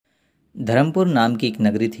धर्मपुर नाम की एक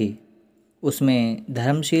नगरी थी। उसमें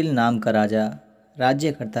धर्मशील नाम का राजा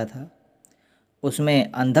राज्य करता था।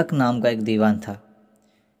 उसमें अंधक नाम का एक दीवान था।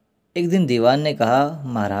 एक दिन दीवान ने कहा,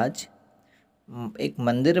 महाराज, एक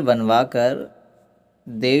मंदिर बनवा कर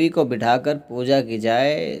देवी को बिठाकर पूजा की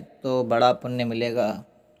जाए तो बड़ा पुण्य मिलेगा।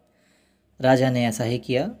 राजा ने ऐसा ही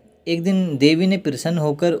किया। एक दिन देवी ने प्रसन्न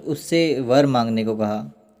होकर उससे वर मांगने को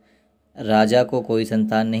कहा। राजा को कोई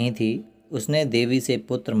संतान नहीं थी। उसने देवी से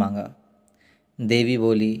पुत्र मांगा। देवी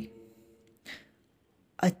बोली,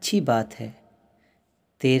 अच्छी बात है,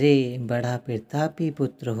 तेरे बड़ा प्रतापी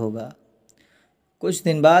पुत्र होगा। कुछ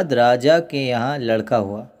दिन बाद राजा के यहाँ लड़का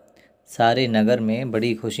हुआ। सारे नगर में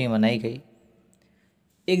बड़ी खुशी मनाई गई।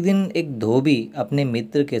 एक दिन एक धोबी अपने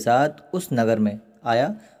मित्र के साथ उस नगर में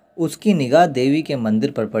आया। उसकी निगाह देवी के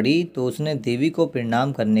मंदिर पर पड़ी तो उसने देवी को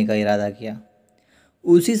प्रणाम करने का इरादा किया।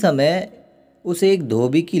 उसी समय उसे एक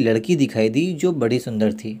धोबी की लड़की दिखाई दी जो बड़ी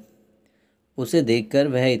सुंदर थी। उसे देखकर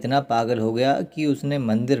वह इतना पागल हो गया कि उसने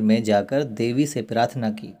मंदिर में जाकर देवी से प्रार्थना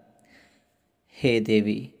की, हे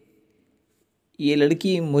देवी, ये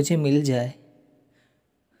लड़की मुझे मिल जाए।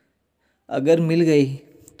 अगर मिल गई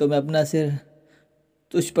तो मैं अपना सिर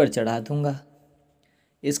तुझ पर चढ़ा दूंगा।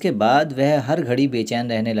 इसके बाद वह हर घड़ी बेचैन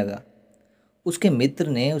रहने लगा। उसके मित्र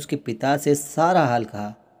ने उसके पिता से सारा हाल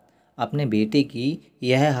कहा। अपने बेटे की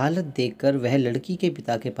यह हालत देखकर वह लड़की के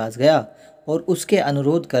पिता के पास गया और उसके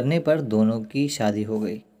अनुरोध करने पर दोनों की शादी हो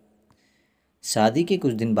गई। शादी के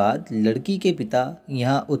कुछ दिन बाद लड़की के पिता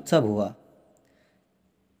यहाँ उत्सव हुआ।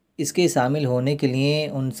 इसके शामिल होने के लिए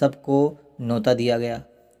उन सबको न्योता दिया गया।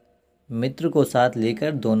 मित्र को साथ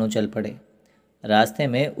लेकर दोनों चल पड़े। रास्ते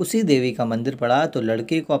में उसी देवी का मंदिर पड़ा तो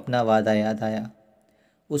लड़के को अपना वादा याद आया।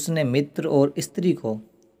 उसने मित्र और स्त्री को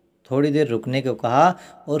थोड़ी देर रुकने को कहा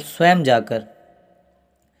और स्वयं जाकर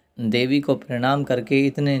देवी को प्रणाम करके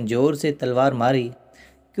इतने जोर से तलवार मारी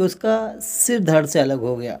कि उसका सिर धड़ से अलग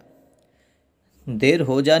हो गया। देर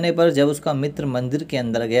हो जाने पर जब उसका मित्र मंदिर के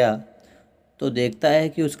अंदर गया तो देखता है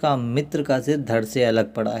कि उसका मित्र का सिर धड़ से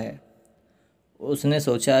अलग पड़ा है। उसने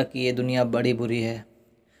सोचा कि ये दुनिया बड़ी बुरी है।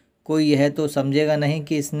 कोई यह तो समझेगा नहीं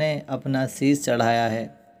कि इसने अपना शीश चढ़ाया है।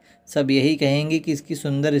 सब यही कहेंगे कि इसकी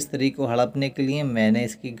सुंदर स्त्री को हड़पने के लिए मैंने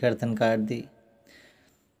इसकी गर्दन काट दी।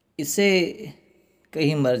 इससे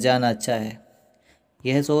कहीं मर जाना अच्छा है।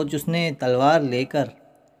 यह सोच उसने तलवार लेकर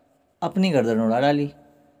अपनी गर्दन उड़ा डाली।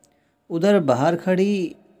 उधर बाहर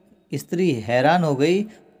खड़ी स्त्री हैरान हो गई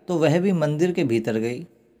तो वह भी मंदिर के भीतर गई।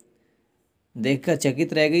 देखकर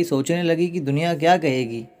चकित रह गई। सोचने लगी कि दुनिया क्या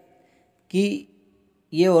कहेगी कि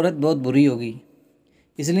ये औरत बहुत बुरी होगी।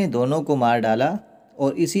 इसलिए दोनों को मार डाला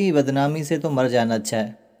और इसी बदनामी से तो मर जाना अच्छा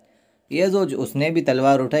है। यह सोच उसने भी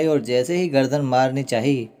तलवार उठाई और जैसे ही गर्दन मारनी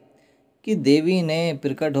चाही कि देवी ने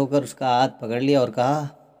प्रकट होकर उसका हाथ पकड़ लिया और कहा,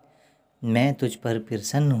 मैं तुझ पर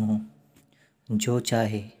प्रसन्न हूँ, जो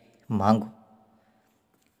चाहे मांगो।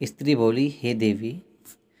 स्त्री बोली, हे देवी,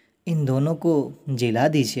 इन दोनों को जिला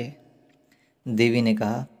दीजिए। देवी ने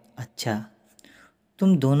कहा, अच्छा,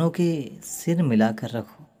 तुम दोनों के सिर मिलाकर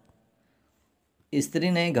रखो। स्त्री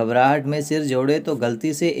ने घबराहट में सिर जोड़े तो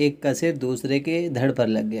गलती से एक का सिर दूसरे के धड़ पर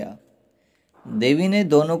लग गया। देवी ने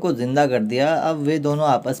दोनों को जिंदा कर दिया। अब वे दोनों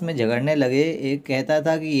आपस में झगड़ने लगे। एक कहता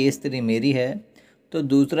था कि ये स्त्री मेरी है तो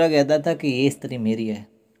दूसरा कहता था कि ये स्त्री मेरी है।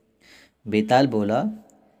 बेताल बोला,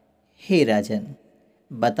 हे राजन,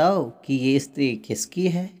 बताओ कि ये स्त्री किसकी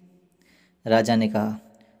है। राजा ने कहा,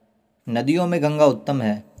 नदियों में गंगा उत्तम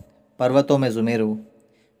है, पर्वतों में सुमेरु,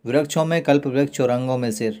 वृक्षों में कल्प वृक्ष और अंगों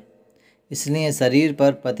में सिर। इसलिए शरीर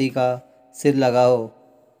पर पति का सिर लगाओ,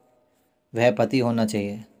 वह पति होना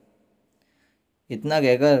चाहिए। इतना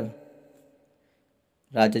कहकर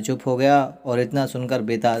राजा चुप हो गया और इतना सुनकर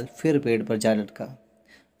बेताल फिर पेड़ पर जा लटका।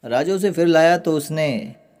 राजा उसे फिर लाया तो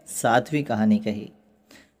उसने सातवीं कहानी कही।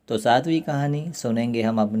 तो सातवीं कहानी सुनेंगे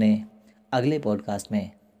हम अपने अगले पॉडकास्ट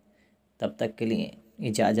में। तब तक के लिए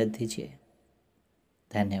इजाज़त दीजिए।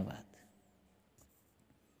 धन्यवाद।